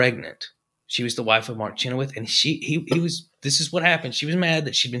was pregnant. She was the wife of Mark Chenoweth, and this is what happened. She was mad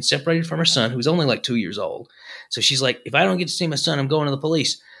that she'd been separated from her son, who was only like 2 years old. So she's like, if I don't get to see my son, I'm going to the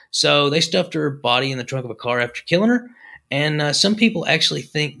police. So they stuffed her body in the trunk of a car after killing her. And some people actually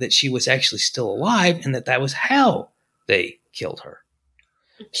think that she was actually still alive and that was how they killed her.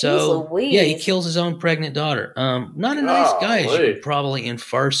 So, yeah, he kills his own pregnant daughter. Not a nice guy, as you could probably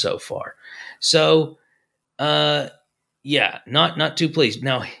infer so far. So, not too pleased.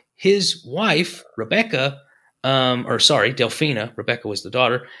 Now, his wife, Rebecca, Delphina, Rebecca was the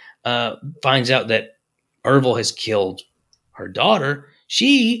daughter, finds out that Ervil has killed her daughter.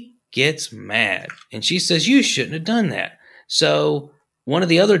 She gets mad, and she says, you shouldn't have done that. So one of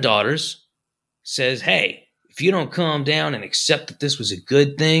the other daughters says, hey, if you don't calm down and accept that this was a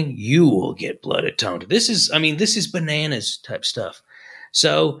good thing, you will get blood atoned. This is bananas type stuff.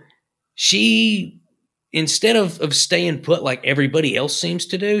 So she, instead of staying put like everybody else seems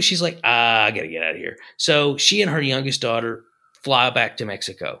to do, she's like, I got to get out of here. So she and her youngest daughter fly back to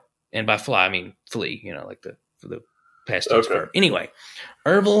Mexico. And by fly, I mean flee, like for the past tense verb. Anyway,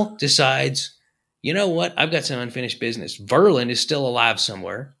 Ervil decides, you know what? I've got some unfinished business. Verlin is still alive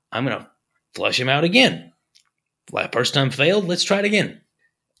somewhere. I'm going to flush him out again. First time failed. Let's try it again.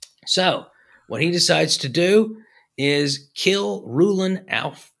 So what he decides to do is kill Rulin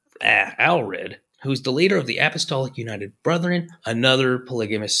Alred, who's the leader of the Apostolic United Brethren, another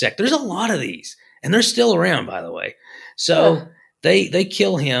polygamous sect. There's a lot of these, and they're still around, by the way. So they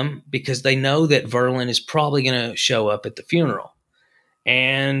kill him because they know that Verlin is probably going to show up at the funeral.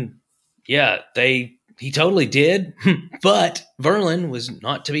 And yeah, he totally did, but Verlin was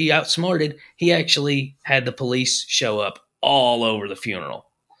not to be outsmarted. He actually had the police show up all over the funeral.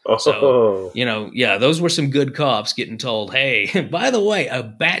 So, those were some good cops getting told, hey, by the way, a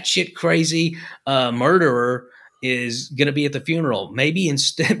batshit crazy murderer is going to be at the funeral. Maybe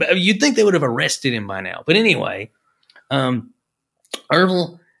instead, you'd think they would have arrested him by now. But anyway,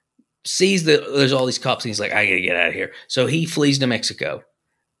 Ervil sees that there's all these cops and he's like, I got to get out of here. So he flees to Mexico.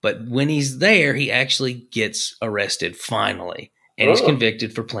 But when he's there, he actually gets arrested finally. And he's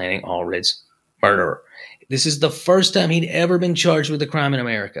convicted for planning Allred's murder. This is the first time he'd ever been charged with a crime in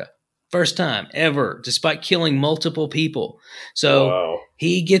America. First time ever, despite killing multiple people. So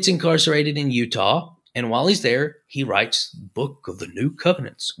he gets incarcerated in Utah. And while he's there, he writes Book of the New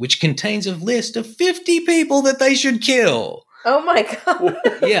Covenants, which contains a list of 50 people that they should kill. Oh, my God.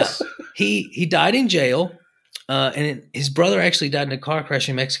 Yeah. He died in jail. And his brother actually died in a car crash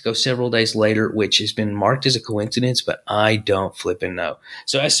in Mexico several days later, which has been marked as a coincidence, but I don't flipping know.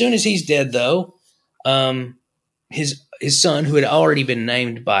 So as soon as he's dead, though, his son, who had already been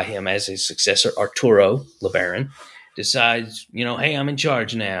named by him as his successor, Arturo LeBaron, decides, hey, I'm in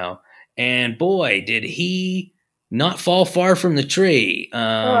charge now. And boy, did he not fall far from the tree.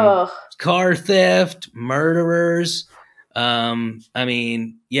 Car theft, murderers. Anytime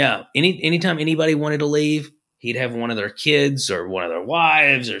anybody wanted to leave, he'd have one of their kids or one of their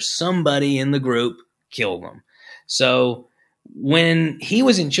wives or somebody in the group kill them. So when he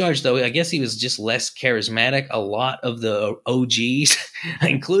was in charge, though, I guess he was just less charismatic. A lot of the OGs,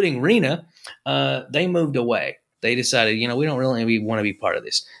 including Rena, they moved away. They decided, we don't really want to be part of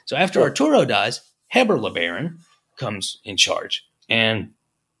this. So after Arturo dies, Heber LeBaron comes in charge. And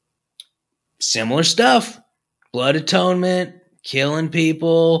similar stuff, blood atonement, killing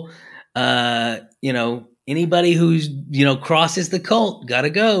people, anybody who's, crosses the cult,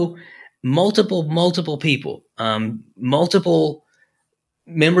 gotta go. Multiple people, multiple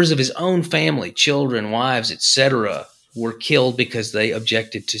members of his own family, children, wives, etc., were killed because they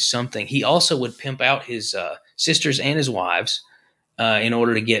objected to something. He also would pimp out his sisters and his wives in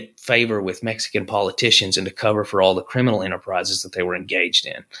order to get favor with Mexican politicians and to cover for all the criminal enterprises that they were engaged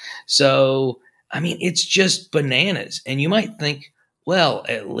in. So, it's just bananas. And you might think, well,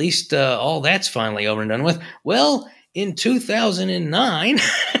 at least all that's finally over and done with. Well, in 2009,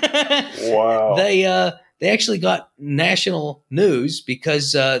 wow, they actually got national news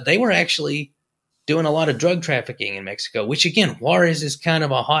because they were actually doing a lot of drug trafficking in Mexico, which again, Juarez is kind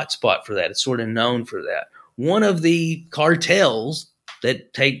of a hot spot for that. It's sort of known for that. One of the cartels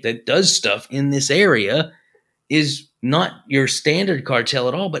that does stuff in this area is not your standard cartel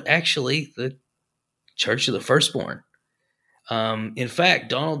at all, but actually the Church of the Firstborn. In fact,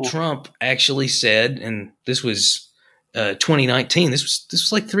 Donald Trump actually said, and this was 2019. This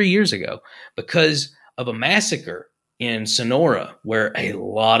was like 3 years ago, because of a massacre in Sonora where a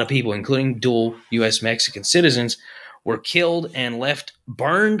lot of people, including dual U.S. Mexican citizens, were killed and left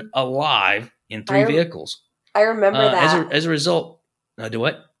burned alive in three vehicles. I remember that. As a result, do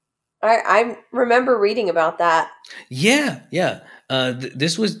what? I remember reading about that. Yeah.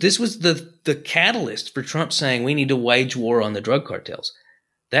 This was the catalyst for Trump saying we need to wage war on the drug cartels.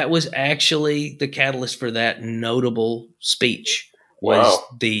 That was actually the catalyst for that notable speech. Was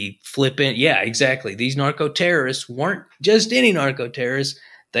the flippant? Yeah, exactly. These narco terrorists weren't just any narco terrorists;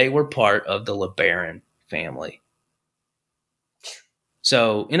 they were part of the LeBaron family.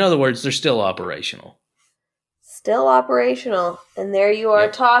 So, in other words, they're still operational. Still operational, and there you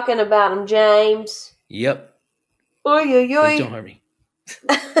are talking about them, James. Yep. Oy, oy, oy. Please don't hurt me.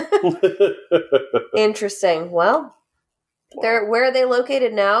 Interesting. Well, where are they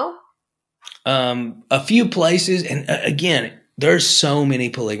located now? A few places, and again, there's so many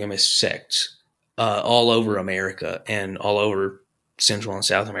polygamous sects all over America and all over Central and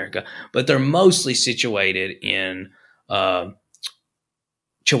South America, but they're mostly situated in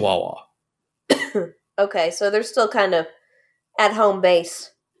Chihuahua. Okay, so they're still kind of at home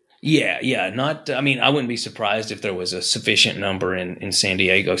base. Yeah. I wouldn't be surprised if there was a sufficient number in San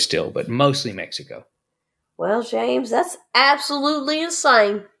Diego still, but mostly Mexico. Well, James, that's absolutely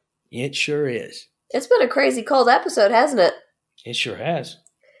insane. It sure is. It's been a crazy cult episode, hasn't it? It sure has.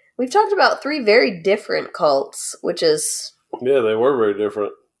 We've talked about 3 very different cults, which is... Yeah, they were very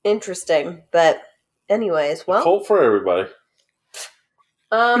different. Interesting. But anyways, well... Cult for everybody.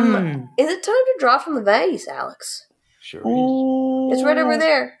 Is it time to draw from the vase, Alex? Sure is. It's right over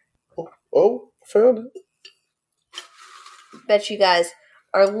there. Oh, found it. Bet you guys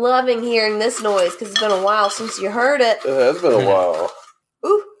are loving hearing this noise because it's been a while since you heard it. It has been a while.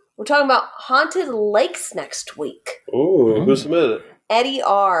 Ooh, we're talking about haunted lakes next week. Ooh, who submitted it? Eddie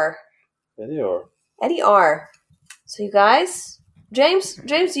R. Eddie R. So you guys, James,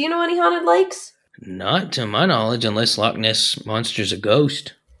 do you know any haunted lakes? Not to my knowledge, unless Loch Ness Monster's a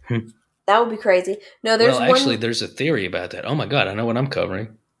ghost. That would be crazy. No, there's one... actually, there's a theory about that. Oh my god, I know what I'm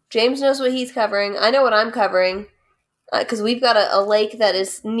covering. James knows what he's covering. I know what I'm covering. Because we've got a lake that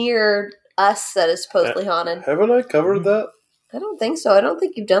is near us that is supposedly haunted. Haven't I covered that? I don't think so. I don't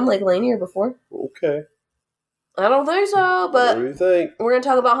think you've done Lake Lanier before. Okay. I don't think so, but what do you think? We're going to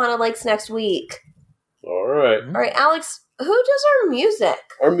talk about haunted lakes next week. All right. All right, Alex, who does our music?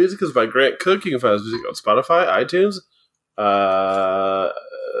 Our music is by Grant Cook. You can find his music on Spotify, iTunes,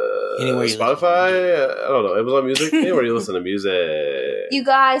 anywhere you Spotify, I don't know, Amazon Music, anywhere you listen to music. You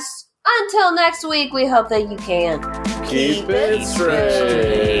guys, until next week, we hope that you can keep it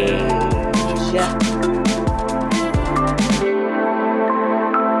strange. Yeah.